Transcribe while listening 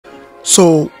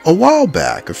So a while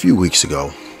back, a few weeks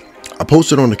ago, I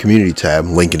posted on the community tab,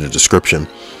 link in the description,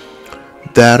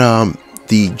 that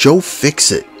the Joe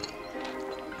Fixit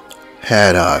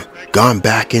had gone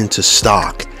back into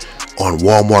stock on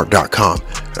Walmart.com.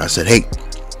 And I said, hey,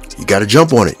 you got to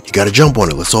jump on it. You got to jump on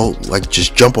it. Let's all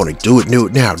just jump on it. Do it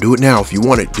now. Do it now. If you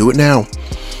want it, do it now.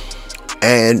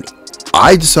 And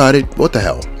I decided, what the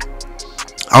hell?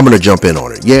 I'm going to jump in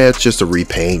on it. Yeah, it's just a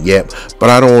repaint. Yeah, but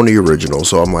I don't own the original.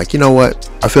 So I'm like, you know what?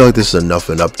 I feel like this is enough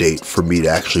an update for me to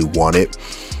actually want it.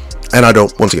 And I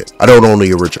don't own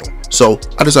the original. So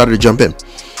I decided to jump in.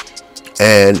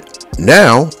 And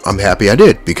now I'm happy I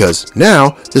did, because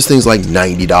now this thing's like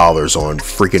 $90 on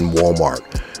freaking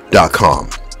Walmart.com.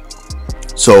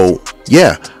 So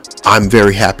yeah, I'm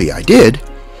very happy I did.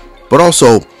 But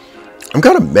also, I'm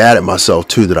kind of mad at myself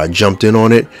too that I jumped in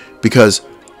on it, because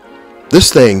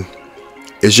this thing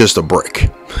is just a brick.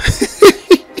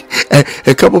 And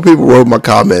a couple people wrote my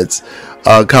comments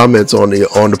on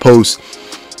the post,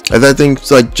 and that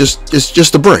thing's like it's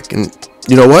just a brick. And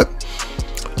you know what?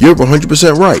 You're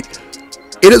 100% right.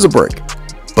 It is a brick,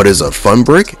 but is it a fun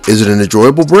brick? Is it an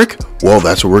enjoyable brick? Well,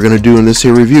 that's what we're gonna do in this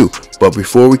here review. But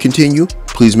before we continue,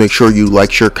 please make sure you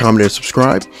like, share, comment, and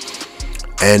subscribe.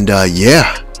 And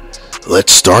yeah,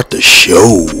 let's start the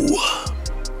show.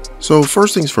 So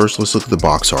first things first, let's look at the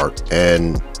box art,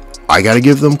 and I gotta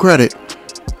give them credit.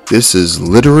 This is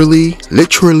literally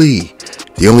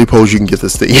the only pose you can get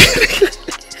this thing.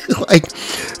 Like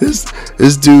this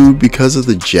dude, because of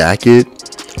the jacket,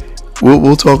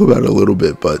 we'll talk about it a little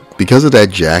bit, but because of that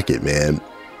jacket, man,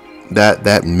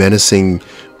 that menacing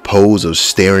pose of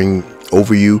staring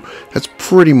over you, that's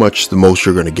pretty much the most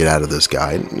you're gonna get out of this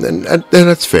guy, and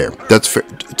that's fair. That's fair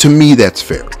to me. That's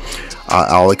fair.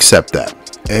 I'll accept that.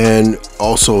 And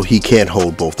also, he can't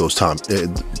hold both those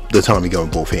the Tommy gun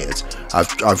with both hands.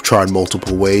 I've tried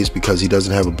multiple ways, because he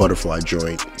doesn't have a butterfly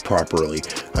joint properly.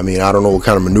 I mean, I don't know what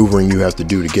kind of maneuvering you have to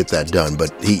do to get that done,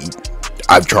 but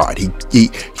I've tried. He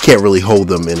can't really hold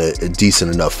them in a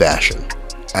decent enough fashion.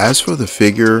 As for the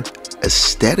figure,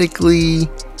 aesthetically,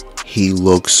 he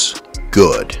looks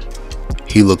good.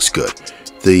 He looks good.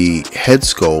 The head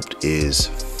sculpt is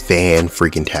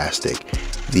fan-freaking-tastic.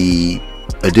 The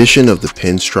addition of the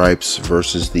pinstripes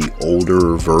versus the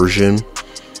older version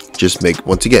just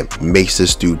makes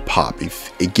this dude pop.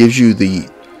 It gives you the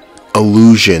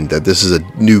illusion that this is a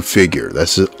new figure.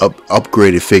 That's an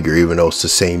upgraded figure, even though it's the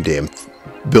same damn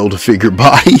Build-A-Figure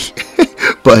body.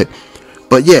 but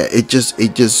yeah, it just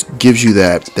gives you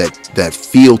that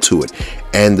feel to it.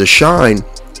 And the shine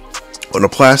on the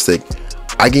plastic,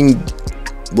 I can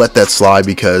let that slide,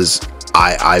 because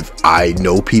I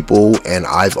know people, and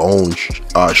I've owned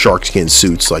shark skin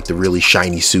suits, like the really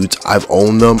shiny suits. I've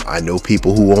owned them. I know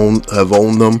people who have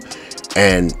owned them,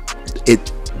 and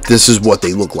this is what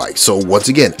they look like. So once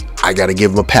again, I got to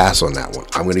give them a pass on that one.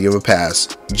 I'm going to give them a pass.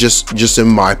 Just in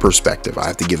my perspective, I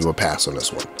have to give them a pass on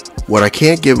this one. What I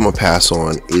can't give them a pass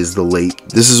on is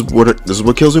this is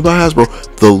what kills me about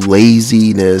Hasbro, the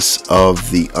laziness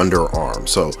of the underarm.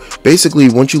 So basically,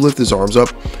 once you lift his arms up,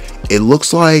 it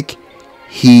looks like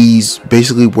he's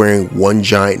basically wearing one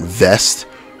giant vest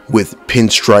with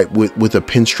pinstripe with a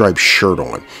pinstripe shirt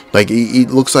on. Like he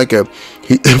looks like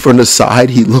from the side,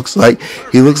 he looks like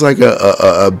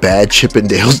a bad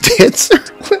Chippendales dancer,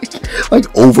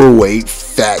 like overweight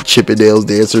fat Chippendales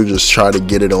dancer, just trying to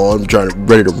get it on,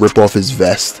 ready to rip off his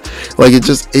vest. Like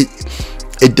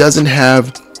it doesn't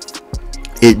have,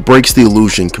 it breaks the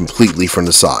illusion completely from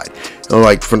the side.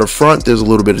 Like from the front, there's a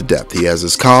little bit of depth. He has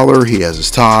his collar, he has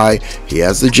his tie, he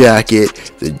has the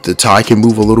jacket. The tie can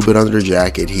move a little bit under the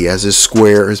jacket. He has his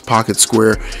pocket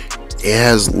square. It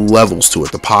has levels to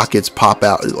it. The pockets pop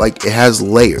out, like it has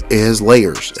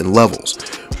layers and levels.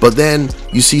 But then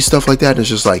you see stuff like that, and it's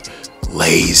just like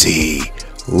lazy,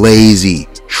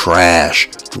 trash.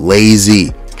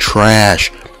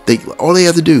 All they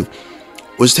have to do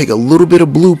was take a little bit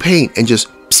of blue paint and just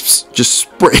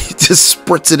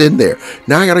spritz it in there.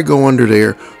 Now I gotta go under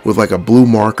there with like a blue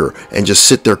marker and just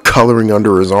sit there coloring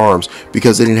under his arms,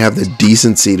 because they didn't have the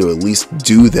decency to at least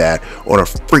do that on a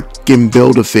freaking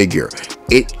Build-A-Figure.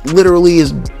 It literally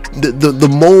is, the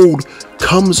mold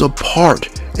comes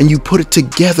apart and you put it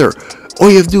together.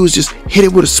 All you have to do is just hit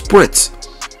it with a spritz,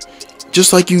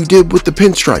 just like you did with the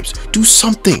pinstripes. Do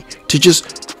something to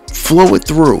just flow it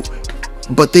through.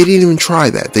 But they didn't even try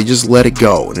that. They just let it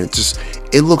go, and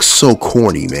it looks so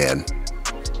corny, man.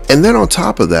 And then on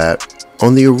top of that,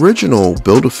 on the original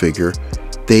Build-A-Figure,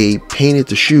 they painted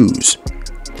the shoes.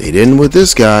 They didn't with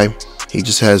this guy. He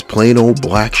just has plain old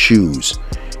black shoes.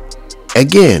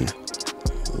 Again,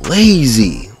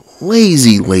 lazy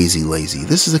lazy.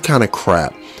 This is the kind of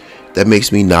crap that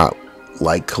makes me not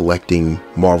like collecting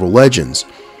Marvel Legends.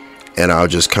 And I'll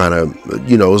just kind of,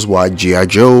 you know, is why G.I.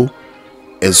 Joe,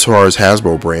 as far as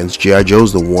Hasbro brands, G.I.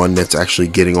 Joe's the one that's actually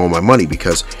getting all my money,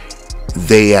 because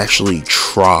they actually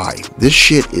try. This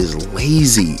shit is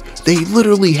lazy. They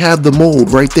literally have the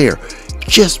mold right there.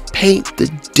 Just paint the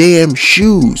damn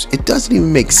shoes. It doesn't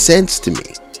even make sense to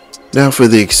me. Now for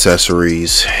the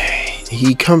accessories,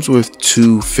 he comes with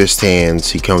 2 fist hands.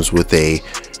 He comes with a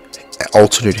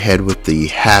alternate head with the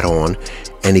hat on,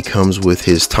 and he comes with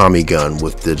his Tommy gun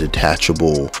with the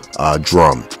detachable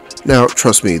drum. Now,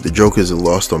 trust me, the joke isn't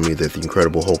lost on me that the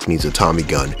Incredible Hulk needs a Tommy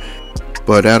gun.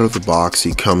 But out of the box,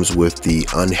 he comes with the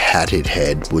unhatted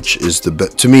head, which is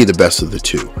to me the best of the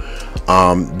 2.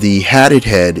 The hatted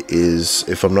head is,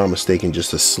 if I'm not mistaken,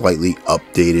 just a slightly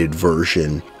updated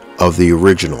version of the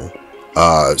original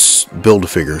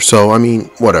Build-A-Figure. So I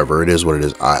mean, whatever, it is what it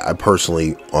is. I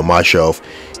personally, on my shelf,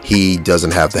 he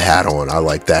doesn't have the hat on. I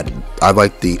like that. I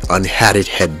like the unhatted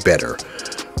head better.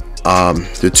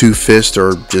 The 2 fists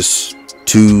are just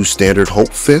 2 standard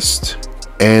Hulk fists,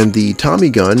 and the Tommy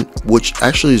gun, which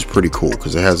actually is pretty cool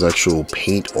because it has actual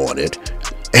paint on it,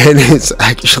 and it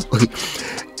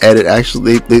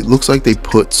looks like they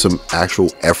put some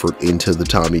actual effort into the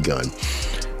Tommy gun.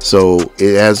 So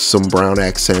it has some brown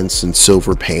accents and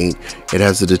silver paint. It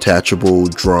has a detachable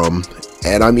drum,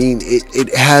 and I mean, it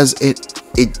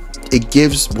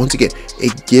gives, once again,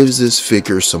 it gives this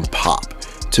figure some pop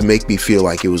to make me feel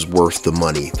like it was worth the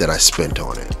money that I spent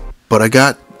on it. But I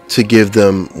got to give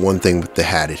them one thing with the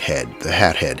hatted head, the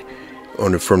hat head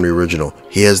from the original.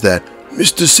 He has that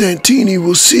 "Mr. Santini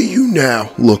will see you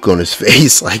now" look on his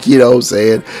face. Like, you know what I'm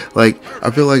saying? Like,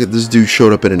 I feel like if this dude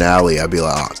showed up in an alley, I'd be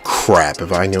like, oh crap,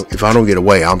 if I don't get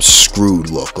away, I'm screwed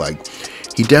look. Like,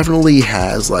 he definitely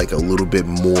has like a little bit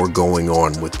more going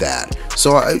on with that.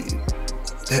 So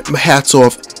hats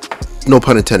off, no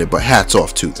pun intended, but hats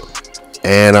off to them.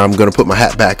 And I'm going to put my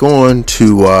hat back on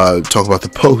to talk about the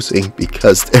posing,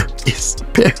 because there is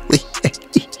barely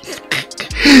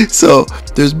any. So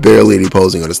there's barely any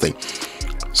posing on this thing.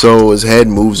 So his head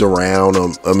moves around.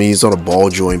 I mean, he's on a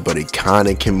ball joint, but it kind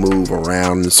of can move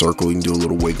around in a circle. He can do a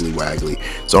little wiggly waggly.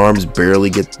 His arms barely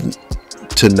get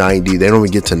to 90. They don't even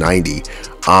get to 90.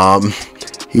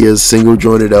 He has single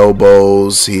jointed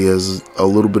elbows. He has a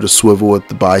little bit of swivel at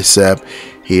the bicep.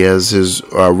 He has his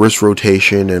wrist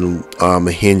rotation and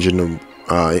a hinge in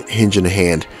the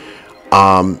hand.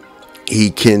 He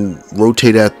can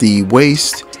rotate at the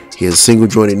waist. He has single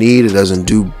jointed knee. It doesn't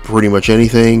do pretty much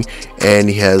anything, and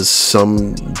he has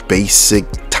some basic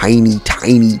tiny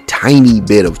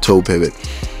bit of toe pivot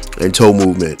and toe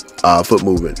movement, foot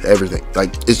movement, everything.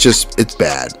 Like, it's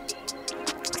bad.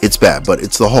 It's bad, but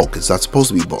it's the Hulk. It's not supposed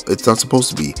to be. It's not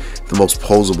supposed to be the most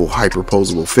posable, hyper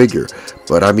posable figure.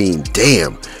 But I mean,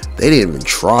 damn, they didn't even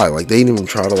try. Like, they didn't even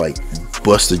try to like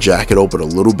bust the jacket open a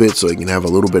little bit so you can have a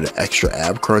little bit of extra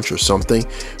ab crunch or something.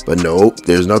 But nope,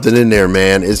 there's nothing in there,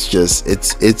 man. It's just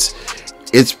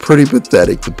it's pretty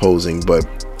pathetic, the posing.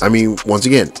 But I mean, once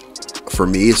again, for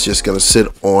me, it's just gonna sit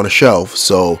on a shelf.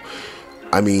 So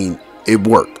I mean, it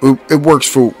works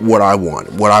for what I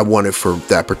want. What I wanted for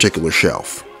that particular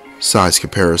shelf. Size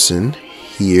comparison.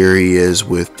 Here he is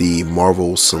with the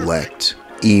Marvel Select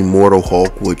Immortal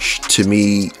Hulk, which to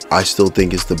me, I still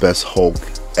think is the best Hulk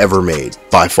ever made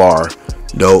by far.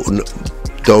 No,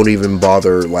 don't even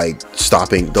bother like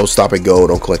stopping. Don't stop and go.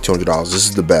 Don't collect $200. This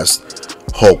is the best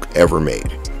Hulk ever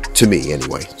made, to me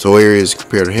anyway. So here he is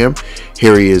compared to him.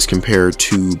 Here he is compared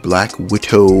to Black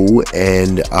Widow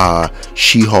and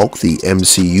She-Hulk, the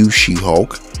MCU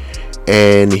She-Hulk.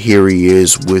 And here he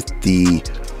is with the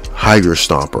Hydra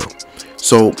Stomper.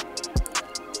 So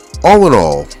all in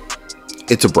all,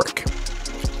 it's a brick.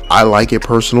 I like it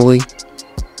personally.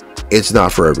 It's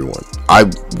not for everyone.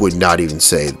 I would not even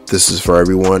say this is for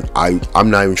everyone. I'm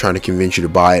not even trying to convince you to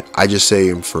buy it. I just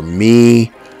say, for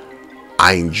me,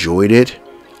 I enjoyed it.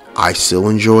 I still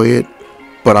enjoy it,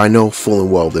 but I know full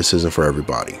and well this isn't for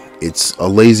everybody. It's a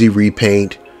lazy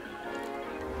repaint.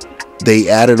 They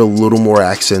added a little more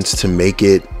accents to make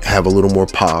it have a little more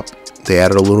pop. They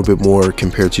added a little bit more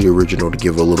compared to the original to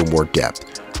give it a little more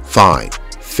depth. Fine,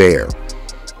 fair,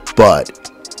 but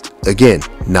again,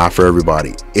 not for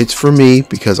everybody. It's for me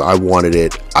because I wanted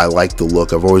it. I like the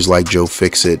look. I've always liked Joe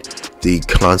Fixit, the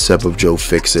concept of Joe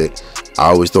Fixit. I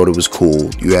always thought it was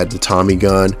cool. You had the Tommy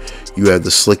gun, you had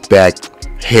the slick back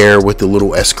hair with the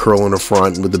little S curl in the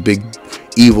front with the big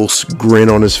evil grin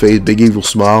on his face, big evil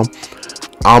smile.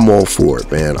 I'm all for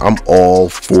it, man. I'm all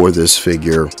for this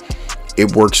figure.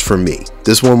 It works for me.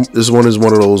 This one is one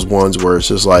of those ones where it's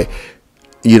just like,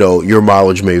 you know, your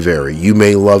mileage may vary. You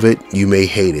may love it, you may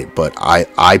hate it, but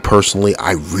I personally,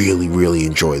 I really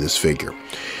enjoy this figure.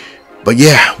 But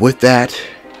yeah, with that,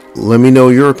 let me know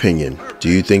your opinion. Do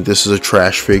you think this is a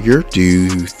trash figure? Do you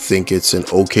think it's an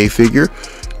okay figure?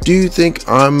 Do you think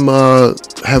I'm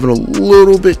having a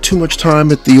little bit too much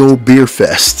time at the old beer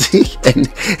fest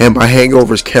and my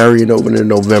hangover's carrying over into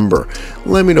November?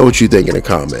 Let me know what you think in the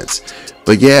comments.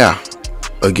 But yeah,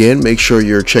 again, make sure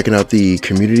you're checking out the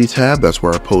community tab. That's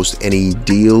where I post any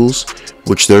deals,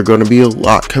 which there are going to be a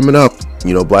lot coming up.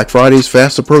 You know, Black Friday is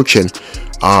fast approaching.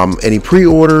 Any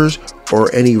pre-orders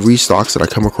or any restocks that I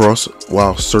come across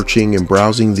while searching and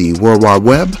browsing the World Wide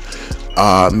Web,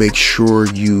 make sure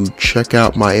you check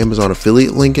out my Amazon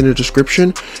affiliate link in the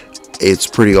description. It's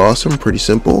pretty awesome, pretty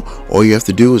simple. All you have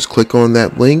to do is click on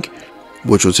that link,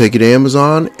 which will take you to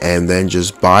Amazon, and then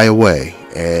just buy away.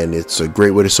 And it's a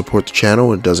great way to support the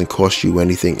channel. It doesn't cost you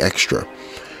anything extra.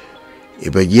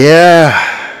 But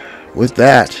yeah, with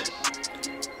that,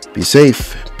 be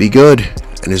safe, be good.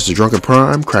 And this is the Drunken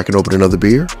Prime, cracking open another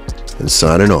beer and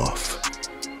signing off.